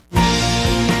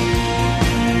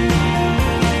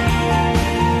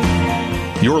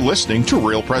You're listening to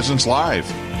Real Presence Live.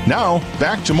 Now,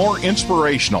 back to more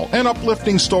inspirational and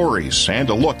uplifting stories and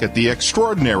a look at the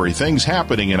extraordinary things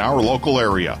happening in our local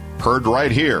area. Heard right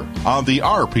here on the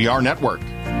RPR Network.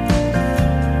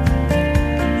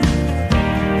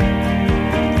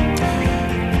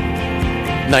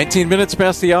 "19 minutes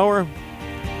past the hour.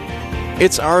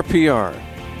 It's RPR,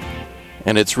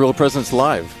 and it's Real Presence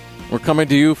Live. We're coming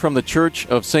to you from the Church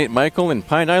of St. Michael in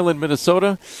Pine Island,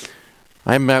 Minnesota.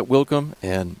 I'm Matt Wilkham,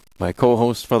 and my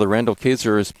co-host, Father Randall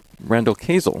Kazel,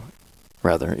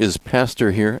 is pastor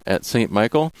here at St.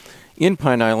 Michael in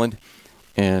Pine Island,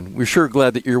 and we're sure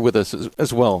glad that you're with us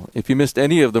as well. If you missed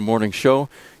any of the morning show,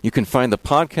 you can find the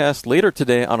podcast later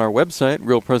today on our website,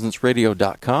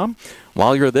 realpresenceradio.com.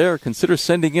 While you're there, consider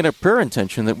sending in a prayer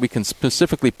intention that we can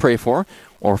specifically pray for,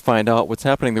 or find out what's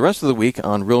happening the rest of the week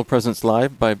on Real Presence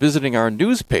Live by visiting our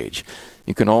news page.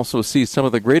 You can also see some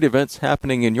of the great events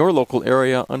happening in your local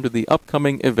area under the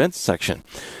upcoming events section.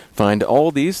 Find all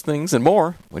these things and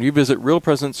more when you visit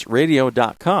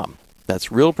realpresenceradio.com. That's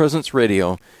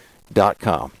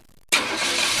realpresenceradio.com.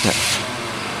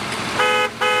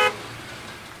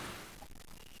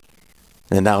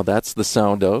 And now that's the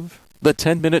sound of the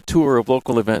 10-minute tour of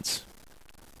local events,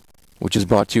 which is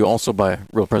brought to you also by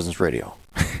Real Presence Radio.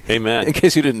 Amen. In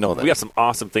case you didn't know that. We got some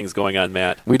awesome things going on,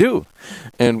 Matt. We do.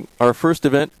 And our first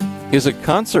event is a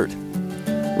concert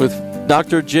with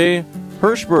Dr. Jay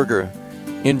Hirschberger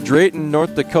in Drayton,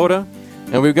 North Dakota.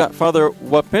 And we've got Father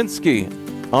Wapinski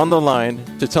on the line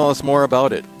to tell us more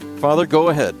about it. Father, go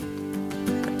ahead.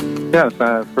 Yes,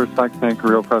 first I'd like to thank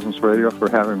Real Presence Radio for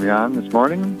having me on this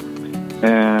morning,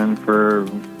 and for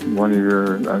one of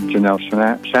your, Janelle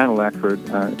Shanelak, for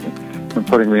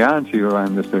putting me on to you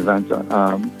on this event.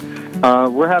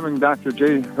 We're having Dr.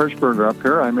 Jay Hirschberger up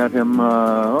here. I met him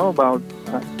about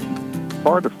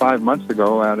 4 to 5 months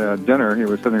ago at a dinner. He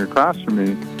was sitting across from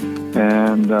me,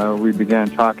 and we began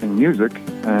talking music,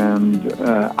 and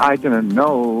I didn't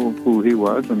know who he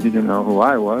was, and he didn't know who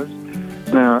I was.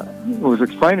 Now, I was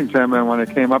explaining to him, and when I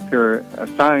came up here,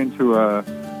 assigned to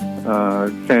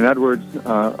St. Edward's,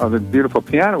 of the beautiful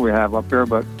piano we have up here,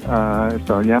 but it's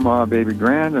a Yamaha Baby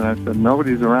Grand, and I said,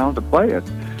 nobody's around to play it.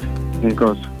 He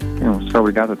goes, so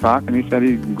we got to talk, and he said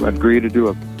he'd agree to do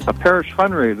a parish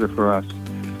fundraiser for us.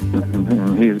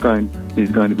 And he's going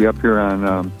to be up here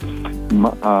on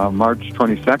March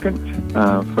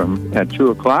 22nd at 2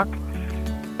 o'clock.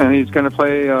 And he's going to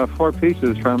play 4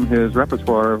 pieces from his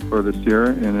repertoire for this year.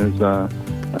 In his,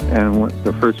 and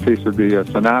the first piece would be a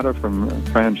sonata from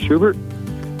Franz Schubert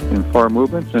in 4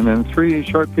 movements, and then 3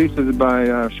 short pieces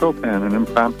by Chopin, an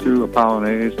impromptu, a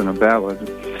polonaise, and a ballad.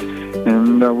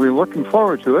 And we're looking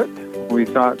forward to it. We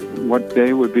thought, what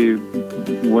day wouldn't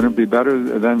it be better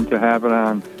than to have it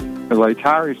on the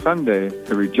Laetare Sunday,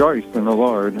 to rejoice in the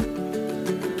Lord.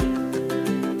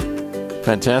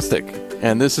 Fantastic.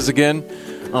 And this is again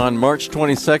on March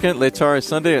 22nd, Laetare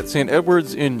Sunday at St.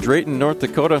 Edward's in Drayton, North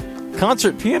Dakota.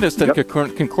 Concert pianist and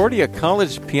Concordia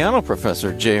College piano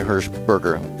professor Jay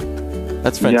Hirschberger.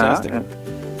 That's fantastic.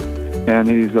 Yeah, and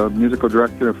he's a musical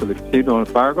director for the Cathedral in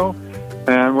Fargo.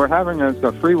 And we're having a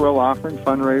free will offering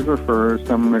fundraiser for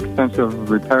some extensive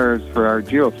repairs for our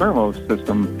geothermal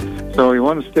system. So we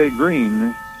want to stay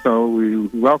green. So we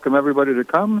welcome everybody to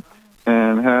come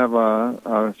and have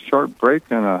a short break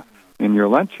and in your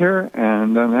lunch here.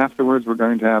 And then afterwards, we're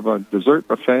going to have a dessert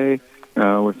buffet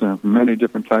with many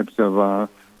different types of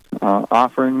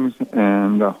offerings.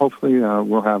 And hopefully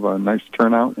we'll have a nice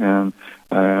turnout and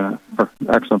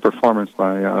excellent performance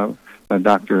by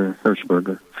Dr.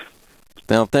 Hirschberger.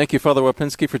 Now, thank you, Father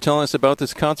Wapinski, for telling us about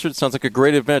this concert. Sounds like a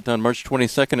great event on March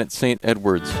 22nd at St.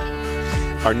 Edward's.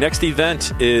 Our next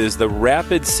event is the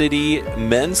Rapid City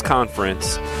Men's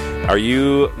Conference. Are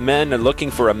you men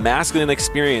looking for a masculine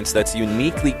experience that's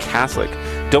uniquely Catholic?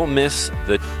 Don't miss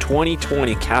the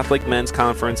 2020 Catholic Men's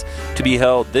Conference to be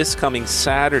held this coming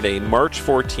Saturday, March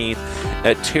 14th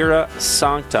at Terra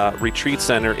Sancta Retreat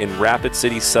Center in Rapid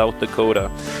City, South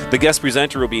Dakota. The guest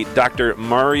presenter will be Dr.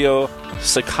 Mario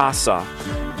Sacasa,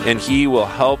 and he will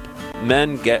help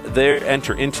men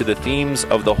enter into the themes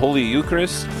of the Holy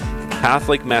Eucharist,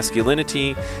 Catholic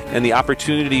masculinity, and the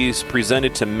opportunities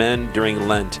presented to men during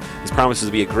Lent. This promises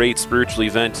to be a great spiritual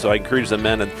event, so I encourage the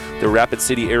men in the Rapid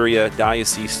City area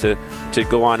diocese to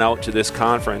go on out to this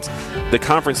conference. The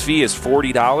conference fee is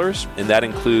 $40, and that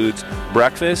includes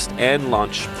breakfast and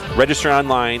lunch. Register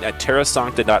online at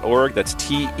terrasancta.org. That's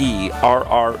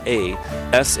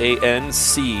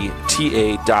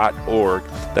TerraSancta.org.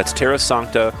 That's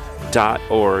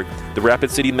terrasancta.org. The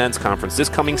Rapid City Men's Conference this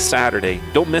coming Saturday.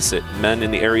 Don't miss it, men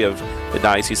in the area of the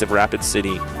Diocese of Rapid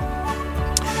City.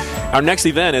 Our next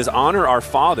event is Honor Our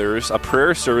Fathers, a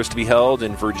prayer service to be held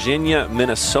in Virginia,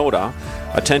 Minnesota.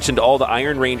 Attention to all the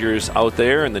Iron Rangers out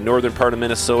there in the northern part of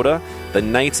Minnesota. The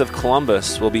Knights of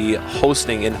Columbus will be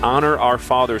hosting an Honor Our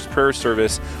Fathers prayer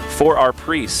service for our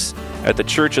priests at the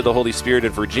Church of the Holy Spirit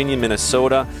in Virginia,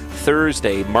 Minnesota,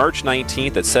 Thursday, March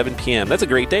 19th at 7 p.m. That's a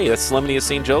great day. That's Solemnity of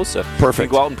St. Joseph.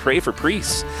 Perfect. You go out and pray for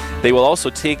priests. They will also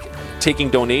taking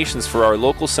donations for our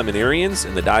local seminarians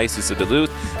in the Diocese of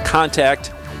Duluth.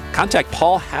 Contact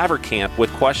Paul Haverkamp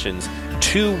with questions,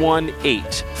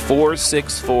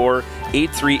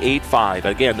 218-464-8385.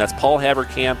 Again, that's Paul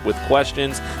Haverkamp with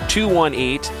questions,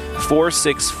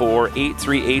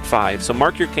 218-464-8385. So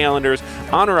mark your calendars,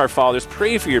 honor our fathers,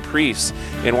 pray for your priests,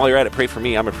 and while you're at it, pray for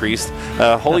me. I'm a priest.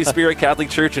 Holy Spirit Catholic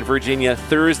Church in Virginia,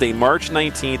 Thursday, March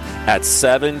 19th at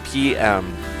 7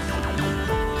 p.m.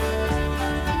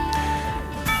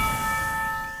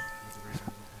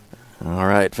 All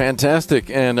right, fantastic.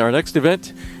 And our next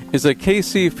event is a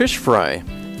KC Fish Fry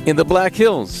in the Black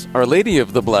Hills, Our Lady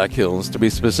of the Black Hills to be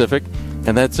specific,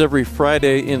 and that's every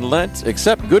Friday in Lent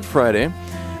except Good Friday.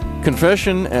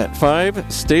 Confession at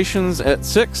 5, stations at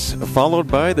 6, followed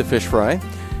by the fish fry.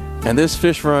 And this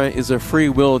fish fry is a free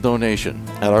will donation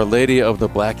at Our Lady of the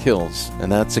Black Hills,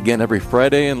 and that's again every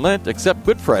Friday in Lent except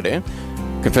Good Friday.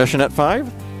 Confession at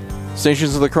 5,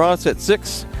 stations of the cross at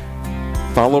 6,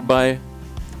 followed by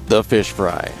the fish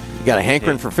fry. You got a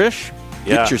hankering for fish?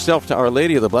 Yeah. Get yourself to Our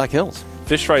Lady of the Black Hills.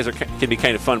 Fish fries can be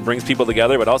kind of fun, brings people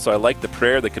together, but also I like the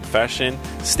prayer, the confession,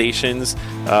 stations,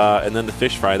 and then the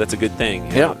fish fry. That's a good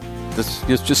thing. Yeah.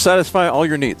 Just satisfy all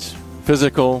your needs.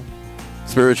 Physical,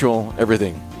 spiritual,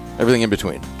 everything in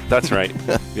between. That's right.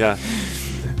 Yeah.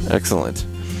 Excellent.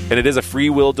 And it is a free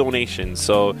will donation,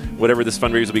 so whatever this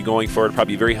fundraiser will be going for, it'll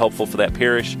probably be very helpful for that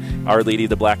parish, Our Lady of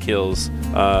the Black Hills,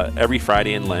 every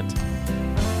Friday in Lent.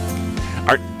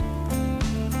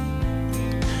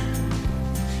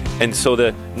 And so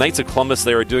the Knights of Columbus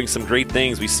there are doing some great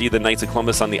things. We see the Knights of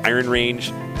Columbus on the Iron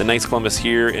Range, the Knights of Columbus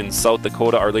here in South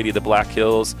Dakota, Our Lady of the Black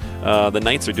Hills. The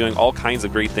Knights are doing all kinds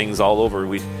of great things all over.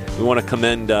 We want to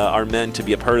commend our men to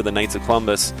be a part of the Knights of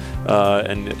Columbus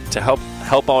and to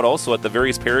help out also at the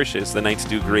various parishes. The Knights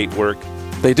do great work.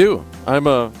 They do. I'm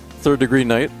a third-degree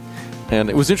Knight, and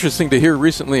it was interesting to hear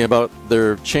recently about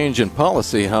their change in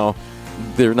policy, how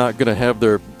they're not going to have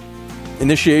their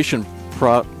initiation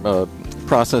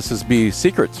processes be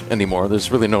secret anymore.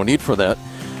 There's really no need for that.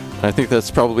 I think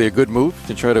that's probably a good move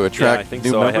to try to attract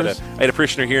new members. I had a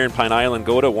parishioner here in Pine Island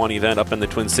go to one event up in the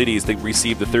Twin Cities. They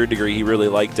received the third degree. He really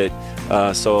liked it.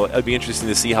 So it'd be interesting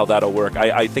to see how that'll work.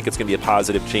 I think it's going to be a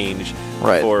positive change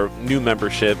for new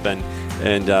membership, and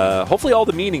hopefully all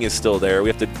the meaning is still there. We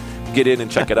have to get in and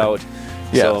check it out.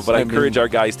 Yes, but I encourage our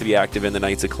guys to be active in the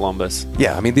Knights of Columbus.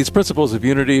 Yeah, I mean, these principles of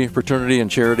unity, fraternity, and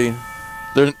charity,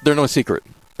 they're no secret.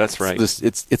 That's right.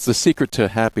 It's the secret to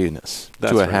happiness,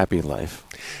 happy life.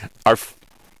 Our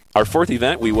fourth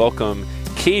event, we welcome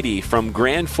Katie from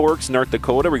Grand Forks, North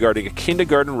Dakota, regarding a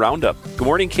kindergarten roundup. Good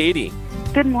morning, Katie.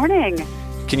 Good morning.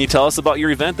 Can you tell us about your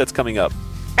event that's coming up?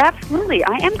 Absolutely.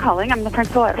 I am calling. I'm the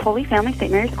principal at Holy Family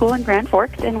St. Mary's School in Grand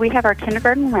Forks, and we have our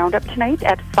kindergarten roundup tonight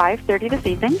at 5:30 this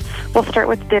evening. We'll start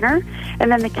with dinner,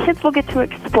 and then the kids will get to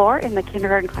explore in the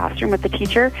kindergarten classroom with the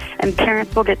teacher, and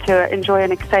parents will get to enjoy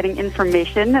an exciting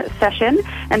information session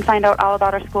and find out all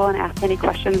about our school and ask any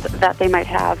questions that they might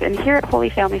have. And here at Holy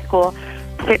Family St.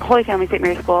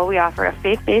 Mary's School, we offer a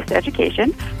faith-based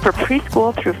education for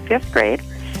preschool through 5th grade.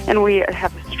 And we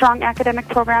have a strong academic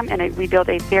program, and we build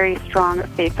a very strong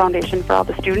faith foundation for all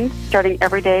the students, starting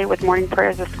every day with morning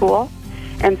prayers at school.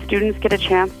 And students get a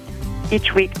chance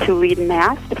each week to lead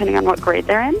Mass, depending on what grade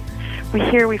they're in.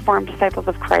 We form disciples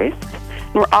of Christ.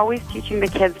 And we're always teaching the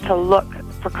kids to look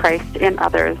for Christ in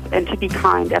others and to be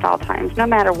kind at all times, no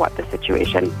matter what the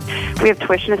situation. We have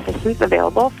tuition assistance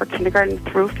available for kindergarten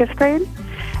through 5th grade.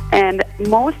 And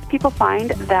most people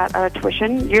find that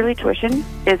yearly tuition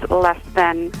is less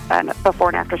than a before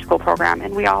and after school program,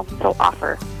 and we also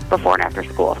offer before and after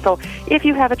school. So if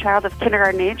you have a child of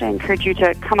kindergarten age, I encourage you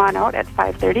to come on out at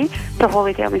 5:30 to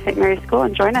Holy Family St. Mary's School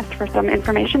and join us for some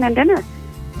information and dinner.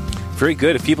 Very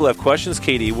good. If people have questions,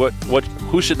 Katie,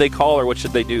 who should they call or what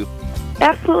should they do?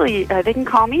 Absolutely. They can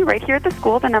call me right here at the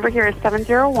school. The number here is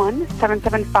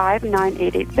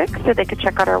 701-775-9886, or they could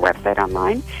check out our website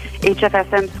online,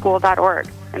 hfsmschool.org,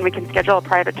 and we can schedule a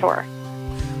private tour.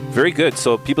 Very good.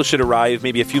 So people should arrive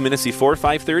maybe a few minutes before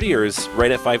 5:30, or is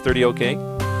right at 5:30 okay?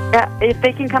 If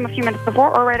they can come a few minutes before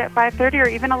or right at 5:30 or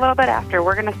even a little bit after.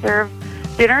 We're going to serve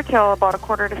dinner till about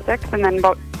 5:45, and then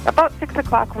about 6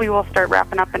 o'clock we will start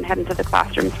wrapping up and head into the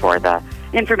classrooms for the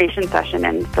information session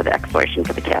and for the exploration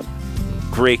for the kids.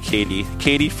 Great, Katie.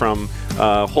 Katie from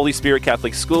Holy Spirit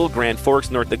Catholic School, Grand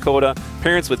Forks, North Dakota.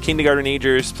 Parents with kindergarten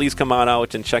agers, please come on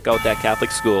out and check out that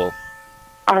Catholic school.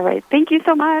 All right. Thank you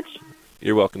so much.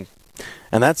 You're welcome.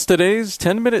 And that's today's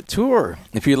 10-minute tour.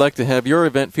 If you'd like to have your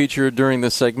event featured during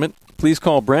this segment, please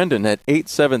call Brandon at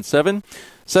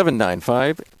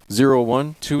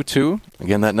 877-795-0122.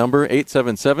 Again, that number,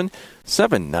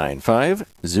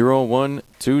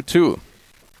 877-795-0122.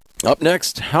 Up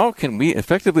next, how can we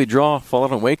effectively draw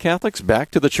fallen away Catholics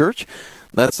back to the church?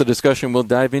 That's the discussion we'll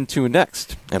dive into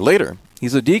next. And later,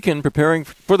 he's a deacon preparing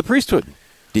for the priesthood.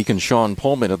 Deacon Sean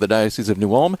Pullman of the Diocese of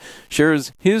New Ulm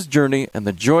shares his journey and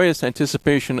the joyous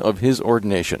anticipation of his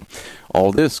ordination.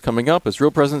 All this coming up as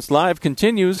Real Presence Live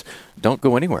continues. Don't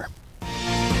go anywhere.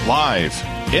 Live,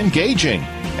 engaging,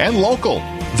 and local.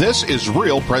 This is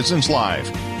Real Presence Live,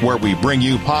 where we bring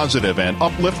you positive and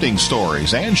uplifting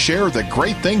stories and share the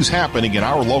great things happening in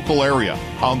our local area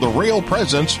on the Real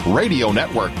Presence Radio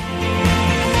Network.